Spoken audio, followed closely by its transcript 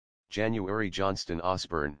January Johnston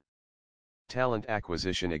Osborne, Talent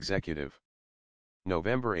Acquisition Executive.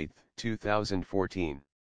 November 8, 2014.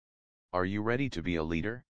 Are you ready to be a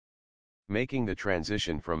leader? Making the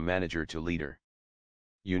transition from manager to leader.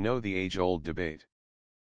 You know the age-old debate.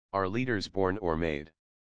 Are leaders born or made?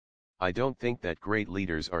 I don't think that great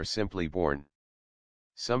leaders are simply born.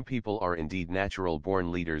 Some people are indeed natural-born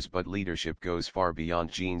leaders, but leadership goes far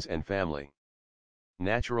beyond genes and family.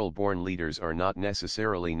 Natural-born leaders are not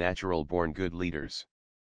necessarily natural-born good leaders.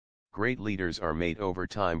 Great leaders are made over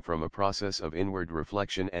time from a process of inward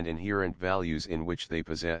reflection and inherent values in which they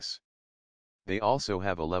possess. They also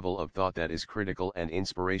have a level of thought that is critical and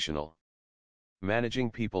inspirational. Managing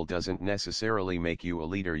people doesn't necessarily make you a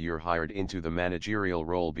leader. You're hired into the managerial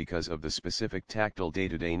role because of the specific tactile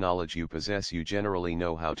day-to-day knowledge you possess. You generally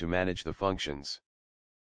know how to manage the functions.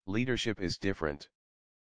 Leadership is different.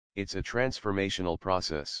 It's a transformational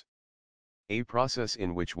process. A process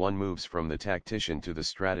in which one moves from the tactician to the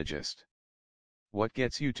strategist. What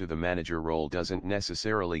gets you to the manager role doesn't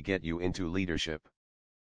necessarily get you into leadership.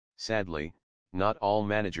 Sadly, not all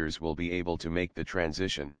managers will be able to make the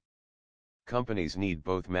transition. Companies need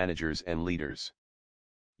both managers and leaders.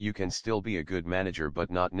 You can still be a good manager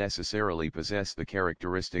but not necessarily possess the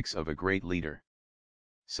characteristics of a great leader.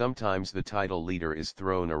 Sometimes the title leader is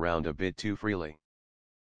thrown around a bit too freely.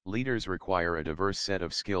 Leaders require a diverse set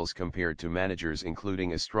of skills compared to managers,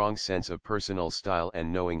 including a strong sense of personal style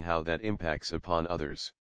and knowing how that impacts upon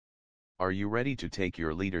others. Are you ready to take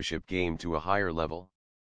your leadership game to a higher level?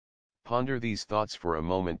 Ponder these thoughts for a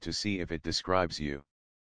moment to see if it describes you.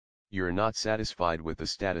 You're not satisfied with the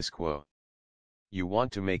status quo. You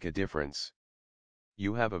want to make a difference.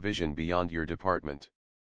 You have a vision beyond your department.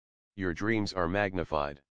 Your dreams are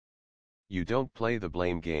magnified. You don't play the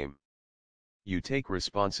blame game. You take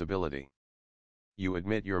responsibility. You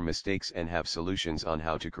admit your mistakes and have solutions on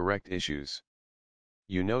how to correct issues.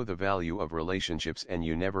 You know the value of relationships and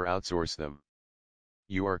you never outsource them.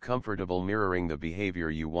 You are comfortable mirroring the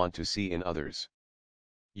behavior you want to see in others.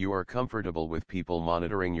 You are comfortable with people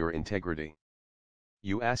monitoring your integrity.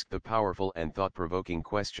 You ask the powerful and thought-provoking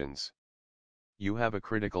questions. You have a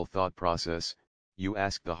critical thought process. You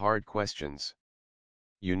ask the hard questions.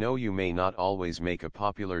 You know you may not always make a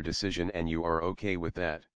popular decision and you are okay with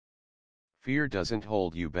that. Fear doesn't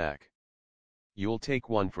hold you back. You'll take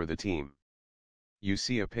one for the team. You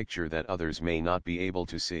see a picture that others may not be able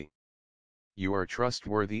to see. You are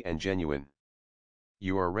trustworthy and genuine.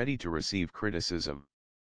 You are ready to receive criticism.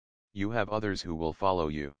 You have others who will follow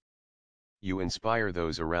you. You inspire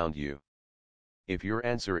those around you. If your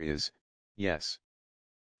answer is, yes,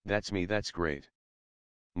 that's me, that's great.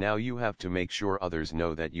 Now you have to make sure others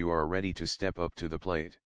know that you are ready to step up to the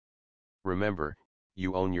plate. Remember,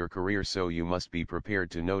 you own your career, so you must be prepared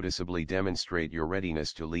to noticeably demonstrate your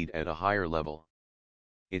readiness to lead at a higher level.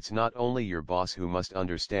 It's not only your boss who must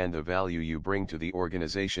understand the value you bring to the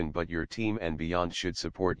organization, but your team and beyond should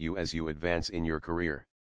support you as you advance in your career.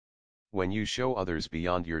 When you show others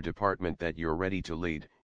beyond your department that you're ready to lead,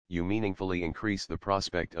 you meaningfully increase the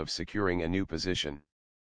prospect of securing a new position.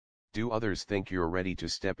 Do others think you're ready to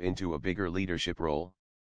step into a bigger leadership role?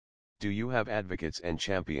 Do you have advocates and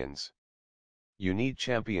champions? You need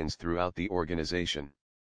champions throughout the organization.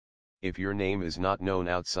 If your name is not known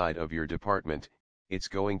outside of your department, it's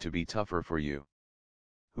going to be tougher for you.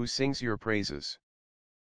 Who sings your praises?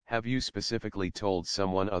 Have you specifically told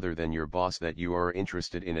someone other than your boss that you are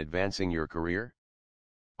interested in advancing your career?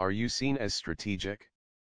 Are you seen as strategic?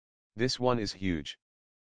 This one is huge.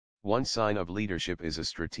 One sign of leadership is a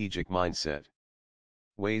strategic mindset.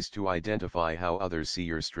 Ways to identify how others see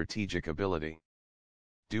your strategic ability.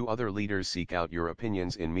 Do other leaders seek out your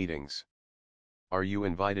opinions in meetings? Are you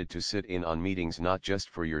invited to sit in on meetings not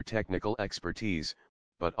just for your technical expertise,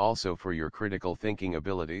 but also for your critical thinking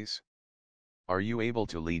abilities? Are you able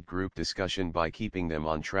to lead group discussion by keeping them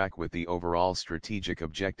on track with the overall strategic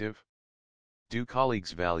objective? Do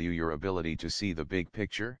colleagues value your ability to see the big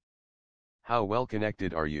picture? How well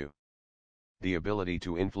connected are you? The ability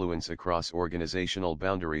to influence across organizational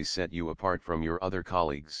boundaries set you apart from your other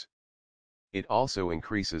colleagues. It also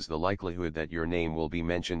increases the likelihood that your name will be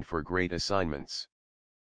mentioned for great assignments.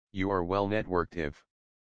 You are well networked if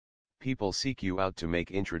people seek you out to make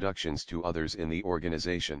introductions to others in the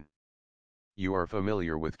organization. You are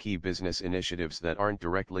familiar with key business initiatives that aren't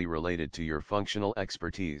directly related to your functional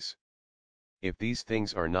expertise. If these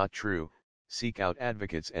things are not true, seek out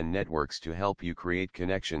advocates and networks to help you create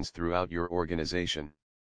connections throughout your organization.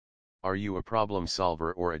 Are you a problem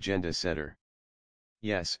solver or agenda setter?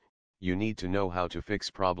 Yes, you need to know how to fix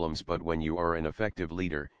problems, but when you are an effective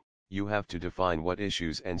leader, You have to define what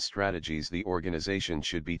issues and strategies the organization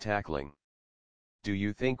should be tackling. Do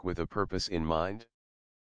you think with a purpose in mind?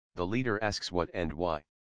 The leader asks what and why.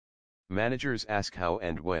 Managers ask how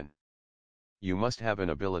and when. You must have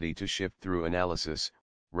an ability to shift through analysis,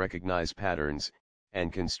 recognize patterns,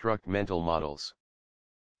 and construct mental models.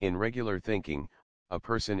 In regular thinking, a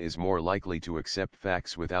person is more likely to accept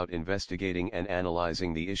facts without investigating and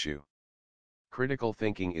analyzing the issue. Critical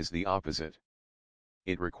thinking is the opposite.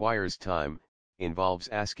 It requires time, involves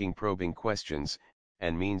asking probing questions,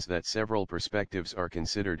 and means that several perspectives are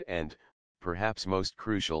considered and, perhaps most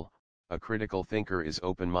crucial, a critical thinker is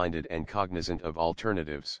open-minded and cognizant of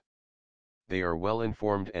alternatives. They are well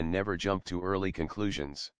informed and never jump to early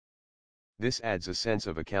conclusions. This adds a sense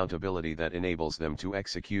of accountability that enables them to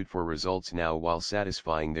execute for results now while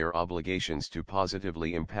satisfying their obligations to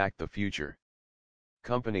positively impact the future.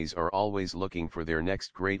 Companies are always looking for their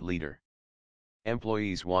next great leader.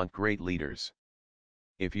 Employees want great leaders.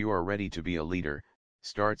 If you are ready to be a leader,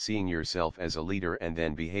 start seeing yourself as a leader and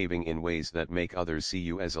then behaving in ways that make others see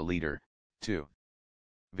you as a leader, too.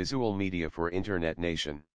 VizualMedia for Internet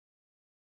Nation.